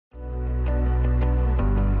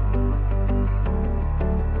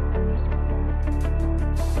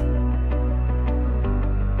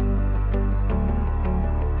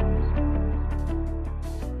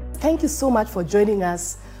thank you so much for joining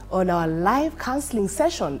us on our live counseling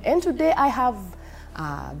session. And today I have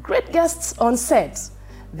great guests on set.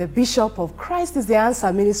 The Bishop of Christ is the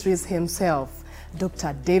Answer Ministries himself,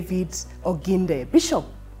 Dr. David Oginde. Bishop,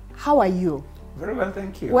 how are you? Very well,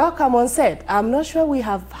 thank you. Welcome on set. I'm not sure we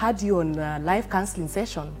have had you on a live counseling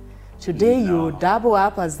session. Today you double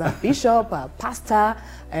up as a bishop, a pastor,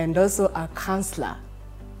 and also a counselor.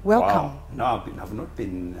 Welcome. Wow. No, I've not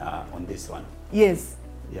been on this one. Yes.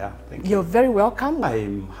 Yeah, thank you. You're very welcome.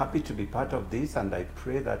 I'm happy to be part of this, and I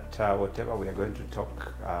pray that whatever we are going to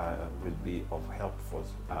talk will be of help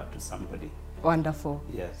to somebody. Wonderful.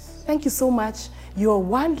 Yes. Thank you so much. You're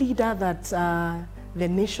one leader that the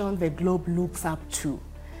nation, the globe looks up to.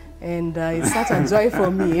 And it's such a joy for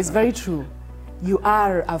me. It's very true. You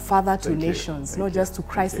are a father to nations, not just to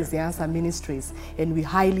Christ is the Answer Ministries. And we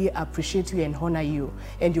highly appreciate you and honor you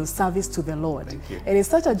and your service to the Lord. Thank you. And it's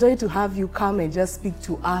such a joy to have you come and just speak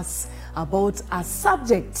to us about a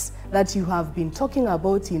subject that you have been talking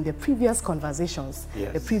about in the previous conversations.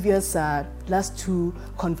 Yes. The previous last two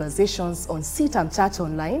conversations on CITAM Church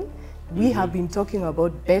Online. We have been talking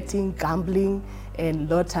about betting, gambling, and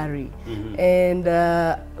lottery. And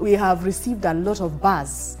we have received a lot of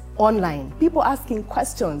buzz online, people asking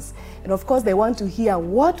questions, and of course they want to hear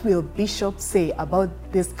what will Bishop say about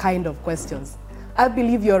this kind of questions. I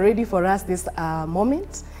believe you're ready for us this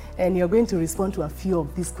moment, and you're going to respond to a few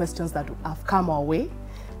of these questions that have come our way.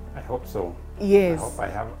 I hope so. Yes. I hope I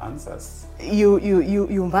have answers.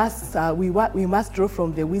 You must, we must draw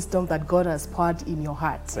from the wisdom that God has poured in your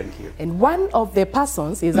heart. Thank you. And one of the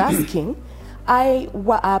persons is asking, I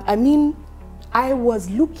was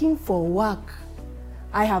looking for work.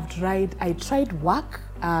 I tried work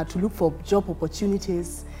to look for job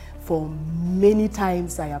opportunities for many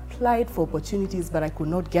times. I applied for opportunities, but I could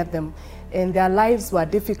not get them. And their lives were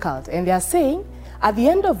difficult. And they are saying, at the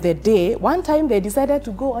end of the day, one time they decided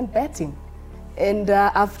to go on betting. And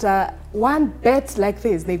after one bet like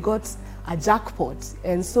this, they got a jackpot.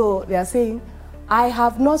 And so they are saying, I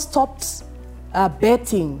have not stopped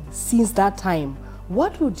betting since that time.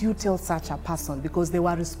 What would you tell such a person? Because they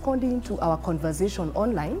were responding to our conversation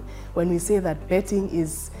online when we say that betting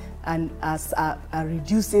is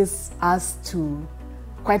reduces us to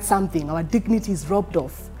quite something. Our dignity is robbed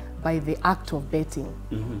off by the act of betting.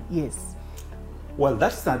 Yes. Well,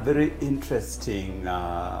 that's a very interesting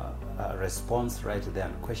response right there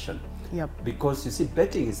and question. Yep. Because you see,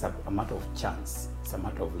 betting is a matter of chance. It's a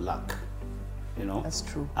matter of luck. You know? That's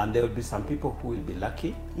true. And there will be some people who will be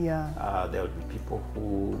lucky. Yeah. There will be people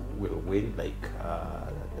who will win, like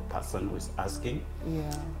the person who is asking.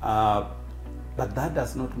 Yeah. But that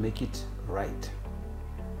does not make it right.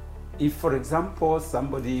 If, for example,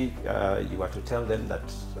 somebody, you were to tell them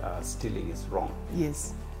that stealing is wrong.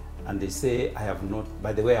 Yes. And they say, I have not,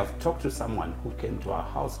 by the way, I've talked to someone who came to our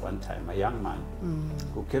house one time, a young man,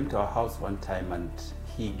 who came to our house one time, and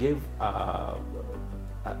he gave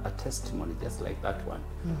a testimony just like that one.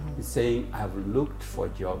 He's saying, I've looked for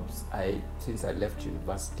jobs. Since I left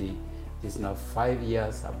university, it's now 5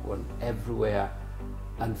 years, I've gone everywhere.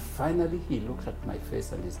 And finally he looked at my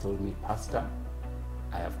face and he told me, Pastor,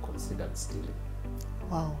 I have considered stealing.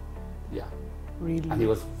 Wow. Yeah. Really? And he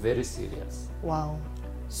was very serious. Wow.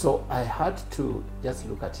 So I had to just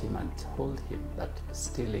look at him and told him that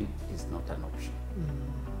stealing is not an option.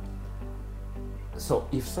 So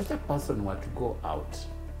if such a person were to go out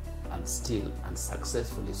and steal, and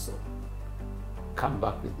successfully so, come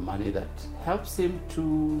back with money that helps him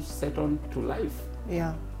to set on to life,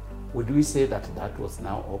 Yeah. would we say that that was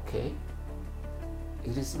now okay?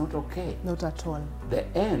 It is not okay. Not at all. The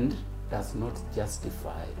end does not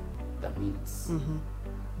justify the means.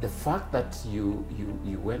 The fact that you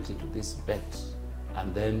went into this bet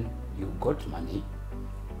and then you got money,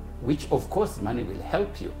 which of course money will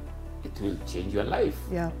help you, it will change your life,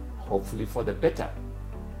 Yeah. hopefully for the better.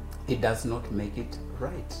 It does not make it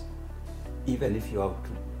right. Even if you have to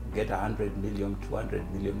get 100 million,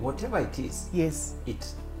 200 million, whatever it is, Yes.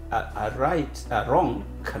 a wrong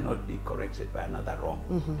cannot be corrected by another wrong.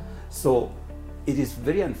 So it is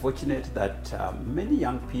very unfortunate that many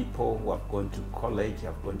young people who have gone to college,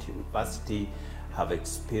 have gone to university, have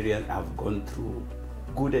experienced, have gone through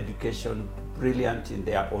good education, brilliant in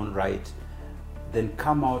their own right, then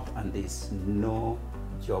come out and there's no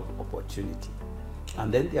job opportunity.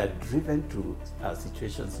 And then they are driven to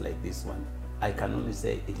situations like this one. I can only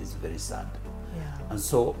say it is very sad. Yeah. And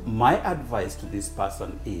so my advice to this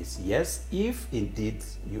person is, yes, if indeed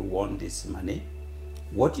you want this money,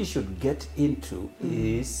 what you should get into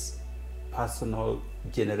is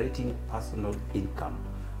generating personal income,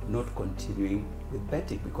 not continuing with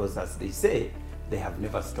betting, because as they say, they have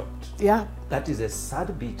never stopped. Yeah. That is a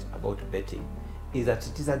sad bit about betting, is that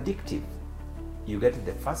it is addictive. You get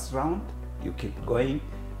the first round, you keep going.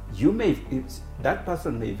 You may, that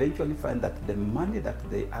person may eventually find that the money that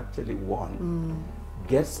they actually won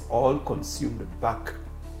gets all consumed back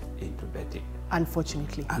into betting.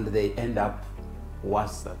 Unfortunately. And they end up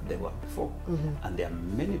worse than they were before. And there are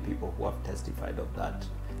many people who have testified of that.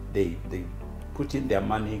 They put in their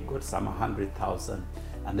money, got some 100,000,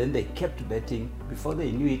 and then they kept betting. Before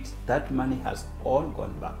they knew it, that money has all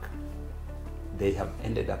gone back. They have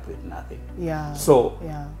ended up with nothing. Yeah. So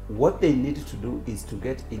yeah. what they need to do is to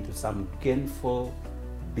get into some gainful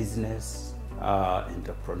business,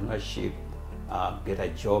 entrepreneurship, get a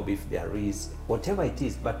job if there is, whatever it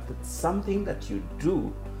is, but something that you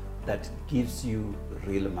do that gives you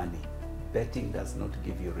real money. Betting does not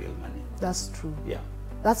give you real money. That's true. Yeah.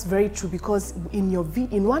 That's very true, because in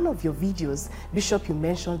one of your videos, Bishop, you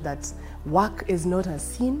mentioned that work is not a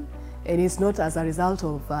sin, and it's not as a result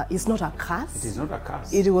of, it's not a curse. It is not a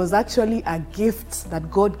curse. It was actually a gift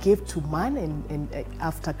that God gave to man, and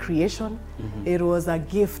after creation, it was a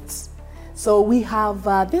gift. So we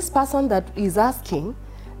have this person that is asking,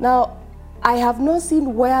 now, I have not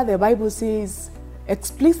seen where the Bible says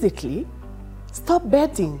explicitly, stop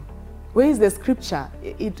betting. Where is the scripture?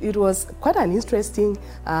 It was quite an interesting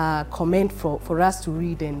comment for us to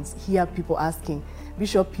read and hear people asking,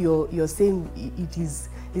 Bishop, you're saying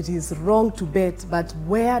it is wrong to bet, but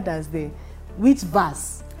where does which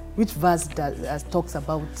verse talks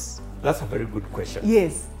about? That's a very good question.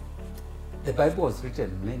 Yes. The Bible was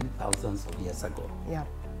written many thousands of years ago. Yeah.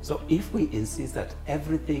 So if we insist that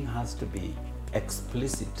everything has to be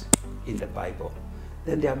explicit in the Bible,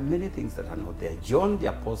 then there are many things that are not there. John the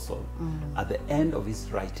Apostle, at the end of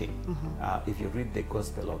his writing, if you read the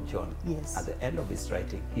Gospel of John, yes. at the end of his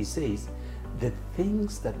writing, he says, the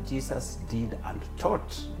things that Jesus did and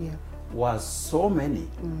taught was so many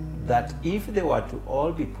that if they were to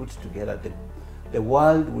all be put together, the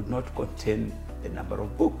world would not contain the number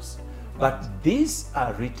of books. But these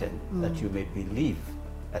are written that you may believe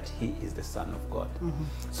that he is the Son of God.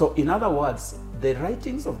 So in other words, the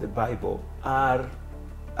writings of the Bible are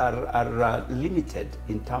limited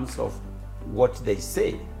in terms of what they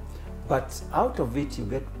say, but out of it you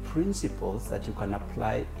get principles that you can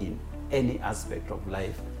apply in any aspect of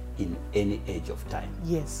life in any age of time.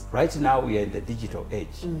 Yes. Right now we are in the digital age.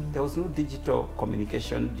 There was no digital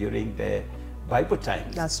communication during the Bible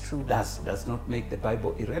times. That's true. Does not make the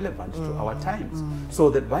Bible irrelevant to our times. So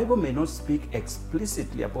the Bible may not speak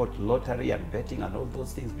explicitly about lottery and betting and all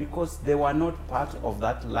those things because they were not part of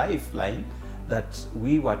that lifeline that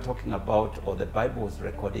we were talking about or the Bible was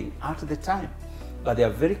recording at the time. But there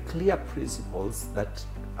are very clear principles that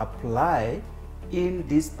apply in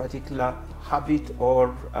this particular habit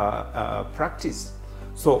or practice.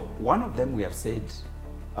 So one of them we have said,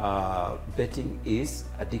 betting is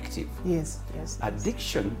addictive. Yes, yes.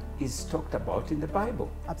 Addiction is talked about in the Bible.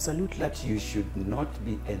 Absolutely. That you should not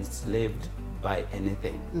be enslaved by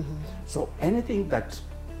anything. So anything that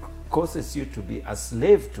causes you to be a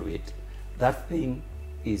slave to it, that thing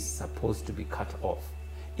is supposed to be cut off.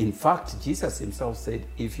 In fact, Jesus himself said,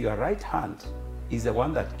 if your right hand is the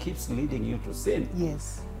one that keeps leading you to sin,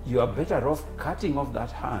 yes, you are better off cutting off that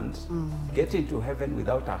hand, getting to heaven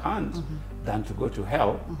without a hand, than to go to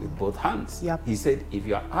hell with both hands. Yep. He said, if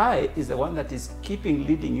your eye is the one that is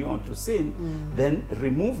leading you on to sin, then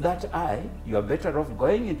remove that eye. You are better off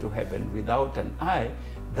going into heaven without an eye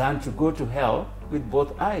than to go to hell with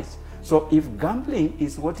both eyes. So if gambling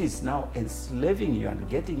is what is now enslaving you and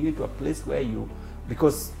getting you to a place where you,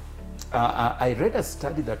 because I read a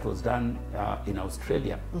study that was done in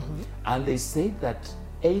Australia, and they said that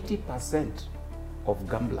 80% of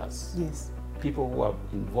gamblers, yes, people who are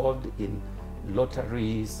involved in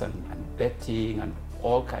lotteries and betting and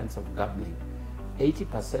all kinds of gambling,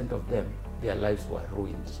 80% of them, their lives were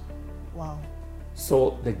ruined. Wow.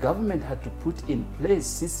 So the government had to put in place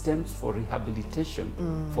systems for rehabilitation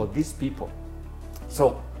for these people.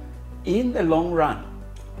 So in the long run,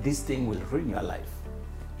 this thing will ruin your life.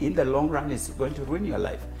 In the long run, it's going to ruin your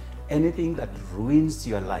life. Anything that ruins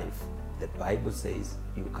your life, the Bible says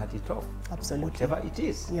you cut it off. Absolutely. Whatever it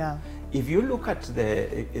is. Yeah. If you look at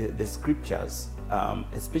the scriptures,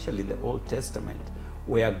 especially the Old Testament,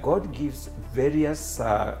 where God gives various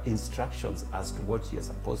instructions as to what you're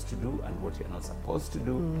supposed to do and what you're not supposed to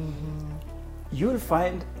do, you'll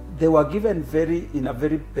find they were given in a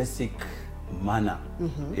very basic manner,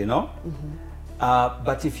 you know?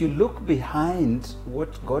 But if you look behind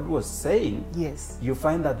what God was saying, yes, you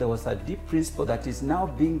find that there was a deep principle that is now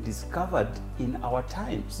being discovered in our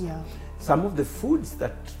times. Yeah. Some of the foods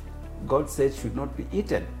that God said should not be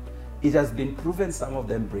eaten. It has been proven some of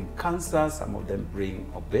them bring cancer, some of them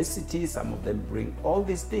bring obesity, some of them bring all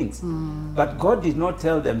these things. But God did not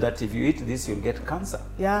tell them that if you eat this, you'll get cancer.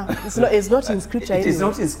 Yeah, it's not in scripture. It is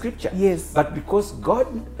not in scripture. Yes. But because God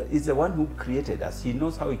is the one who created us, he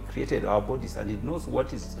knows how he created our bodies, and he knows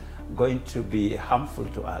what is going to be harmful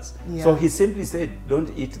to us. Yeah. So he simply said, don't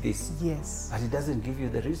eat this. Yes. But he doesn't give you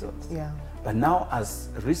the results. Yeah. But now as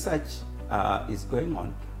research is going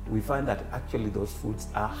on, we find that actually those foods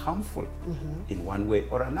are harmful in one way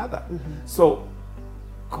or another. So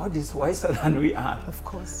God is wiser than we are. Of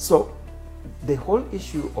course. So the whole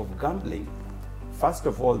issue of gambling, first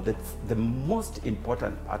of all, the most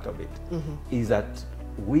important part of it is that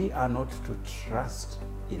we are not to trust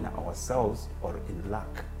in ourselves or in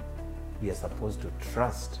luck. We are supposed to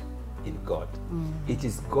trust in God. It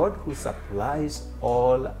is God who supplies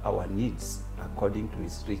all our needs according to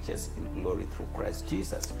his riches in glory through Christ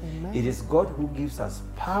Jesus. Amen. It is God who gives us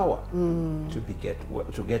power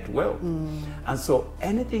to get well. And so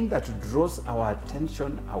anything that draws our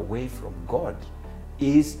attention away from God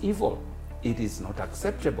is evil. It is not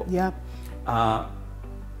acceptable. Yeah.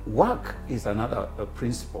 Work is another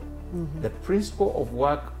principle. The principle of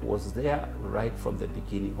work was there right from the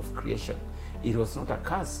beginning of creation. It was not a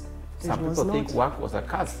curse. Some people think work was a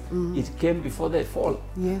curse. It came before the fall.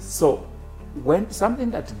 Yes. So when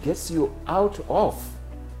something that gets you out of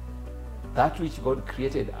that which God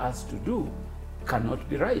created us to do cannot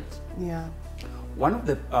be right. Yeah. One of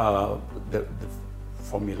the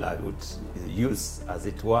formula I would use, as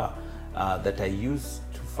it were, that I use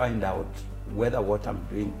to find out whether what I'm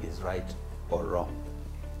doing is right or wrong.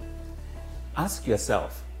 Ask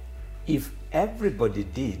yourself, if everybody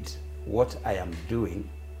did what I am doing,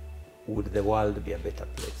 would the world be a better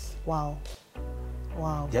place? Wow.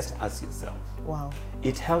 Wow. Just ask yourself. Wow.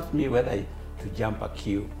 It helped me whether to jump a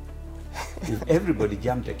queue. If everybody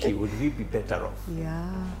jumped a queue, would we be better off?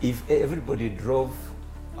 Yeah. If everybody drove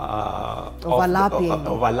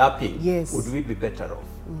Overlapping. Yes. would we be better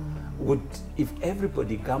off? If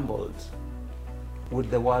everybody gambled, would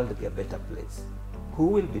the world be a better place? Who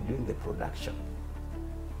will be doing the production?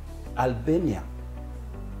 Albania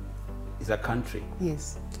is a country.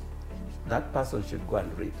 Yes. That person should go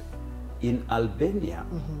and read. In Albania,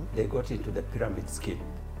 they got into the pyramid scheme,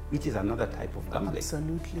 which is another type of gambling.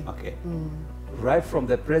 Absolutely. Okay. Right from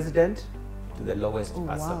the president to the lowest person.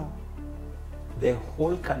 Wow. The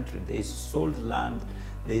whole country, they sold land,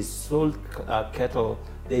 they sold cattle,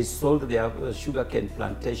 they sold their sugarcane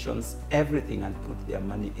plantations, everything, and put their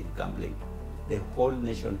money in gambling. The whole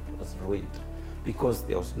nation was ruined because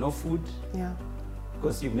there was no food. Yeah.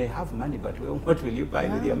 Because you may have money, but what will you buy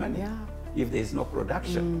with your money if there is no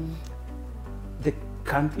production? The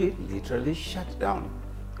country literally shut down.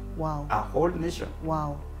 Wow. A whole nation.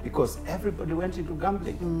 Wow. Because everybody went into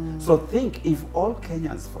gambling. So think if all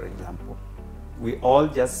Kenyans, for example, we all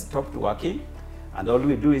just stopped working and all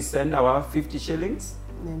we do is send our 50 shillings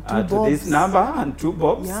And to this number and 2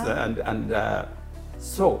 bobs. Yeah.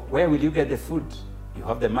 So where will you get the food? You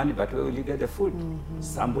have the money, but where will you get the food?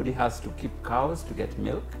 Somebody has to keep cows to get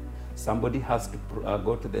milk. Somebody has to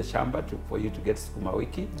go to the shamba for you to get sukuma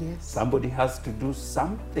wiki. Yes. Somebody has to do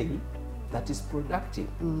something that is productive.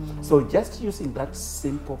 So just using that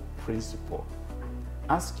simple principle,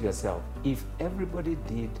 ask yourself, if everybody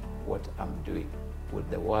did what I'm doing, would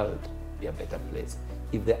the world be a better place?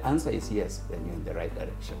 If the answer is yes, then you're in the right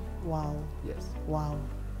direction. Wow. Yes. Wow.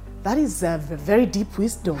 That is a very deep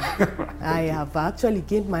wisdom I have actually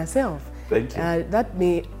gained myself. Thank you. That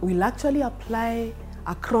will actually apply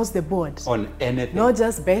across the board. On anything. Not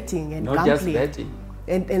just betting and Not gambling. just betting.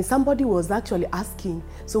 And somebody was actually asking,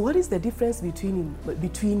 so what is the difference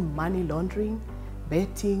between money laundering,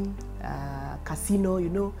 betting, casino, you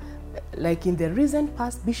know? Like in the recent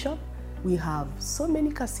past, Bishop, we have so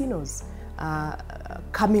many casinos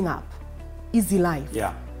coming up. Easy Life.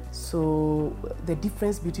 Yeah. So the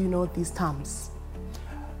difference between all these terms?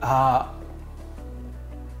 The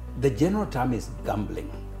general term is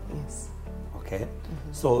gambling. Yes. Okay.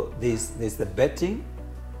 So there's the betting,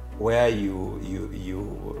 where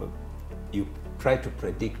you try to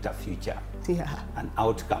predict a future, an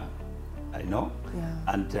outcome, you know,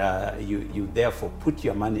 and you therefore put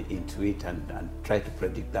your money into it and try to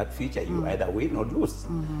predict that future. You either win or lose.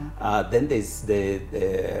 Then there's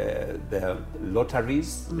the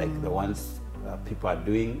lotteries, like the ones people are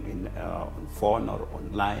doing on phone or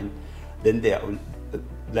online. Then there are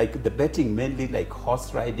like the betting mainly like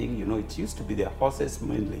horse riding. You know, it used to be the horses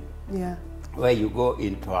mainly. Yeah. Where you go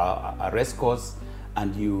into a race course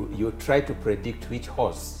and you try to predict which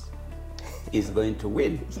horse is going to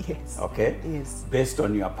win. Yes. Okay? Yes. Based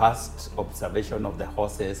on your past observation of the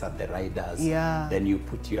horses and the riders, Yeah. then you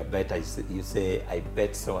put your bet, you say, I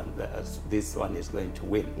bet so and this one is going to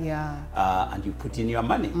win. Yeah. And you put in your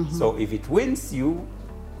money. So if it wins, you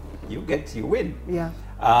win. Yeah.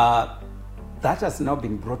 That has now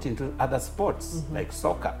been brought into other sports, like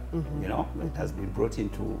soccer, you know, it has been brought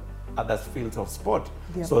into other fields of sport.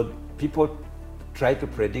 Yep. So people try to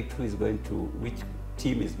predict which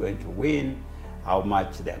team is going to win, how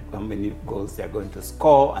many goals they're going to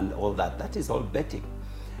score, and all that. That is all betting.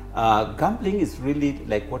 Gambling is really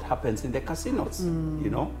like what happens in the casinos,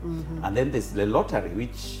 you know, and then there's the lottery,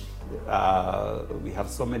 which we have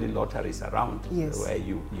so many lotteries around, yes. where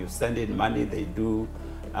you send in money, they do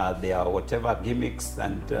their whatever gimmicks,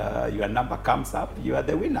 and your number comes up, you are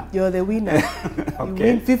the winner. You're the winner. Okay.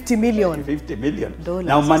 You win 50 million. 50 million. Dollars.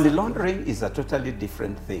 Now, money laundering is a totally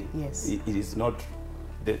different thing. Yes. It is not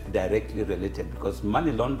directly related, because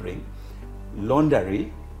money laundering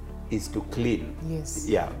is to clean. Yes.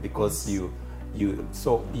 Yeah, because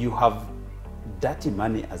so you have dirty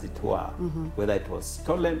money, as it were, whether it was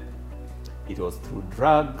stolen, it was through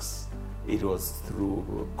drugs, it was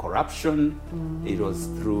through corruption, it was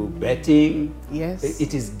through betting. Yes.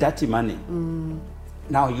 It is dirty money.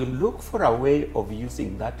 Now you look for a way of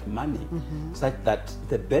using that money such that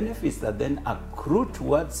the benefits that then accrue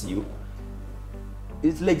towards you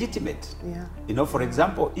is legitimate. Yeah. You know, for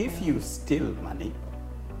example, if you steal money,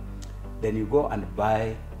 then you go and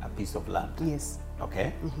buy a piece of land. Yes.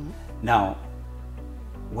 Okay? Now,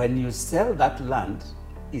 when you sell that land,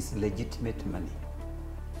 it's legitimate money.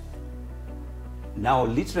 Now,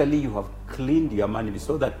 literally, you have cleaned your money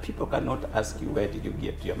so that people cannot ask you, where did you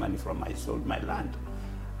get your money from? I sold my land.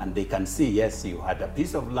 And they can see, yes, you had a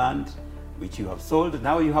piece of land which you have sold,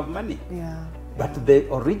 now you have money. Yeah. But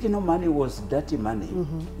the original money was dirty money,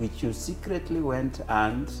 which you secretly went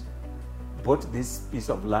and bought this piece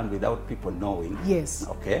of land without people knowing. Yes.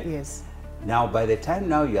 Okay? Yes. Now, by the time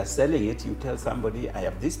now you are selling it, you tell somebody, I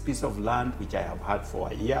have this piece of land which I have had for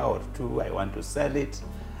a year or two, I want to sell it.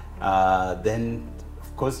 Then,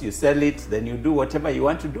 of course, you sell it, then you do whatever you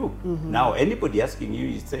want to do. Now, anybody asking you,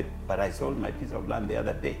 you say, but I sold my piece of land the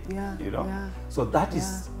other day. Yeah, You know? yeah. So that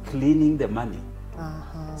is cleaning the money.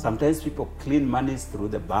 Uh-huh. Sometimes people clean money through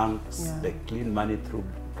the banks, Yeah. they clean money through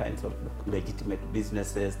kinds of legitimate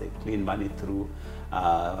businesses, they clean money through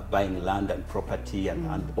buying land and property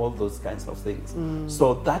and all those kinds of things.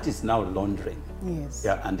 So that is now laundering. Yes.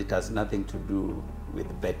 Yeah, and it has nothing to do with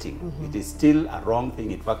betting. It is still a wrong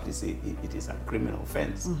thing. In fact, it is a criminal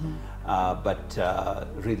offense. But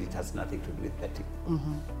really, it has nothing to do with betting.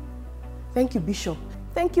 Thank you, Bishop.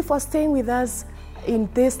 Thank you for staying with us in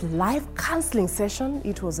this live counseling session.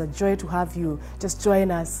 It was a joy to have you just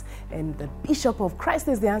join us. And the Bishop of Christ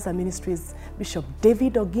is the Answer Ministries, Bishop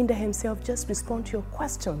David Oginda himself, just respond to your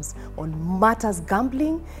questions on matters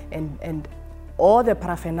gambling and all the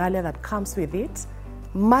paraphernalia that comes with it.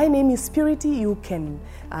 My name is Purity. You can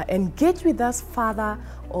engage with us further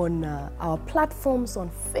on our platforms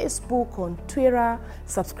on Facebook, on Twitter,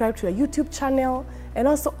 subscribe to our YouTube channel, and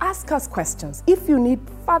also ask us questions. If you need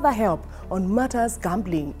further help on matters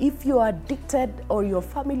gambling, if you are addicted or your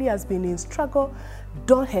family has been in struggle,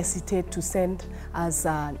 don't hesitate to send us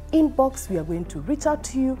an inbox. We are going to reach out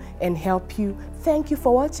to you and help you. Thank you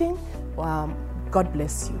for watching. God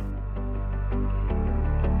bless you.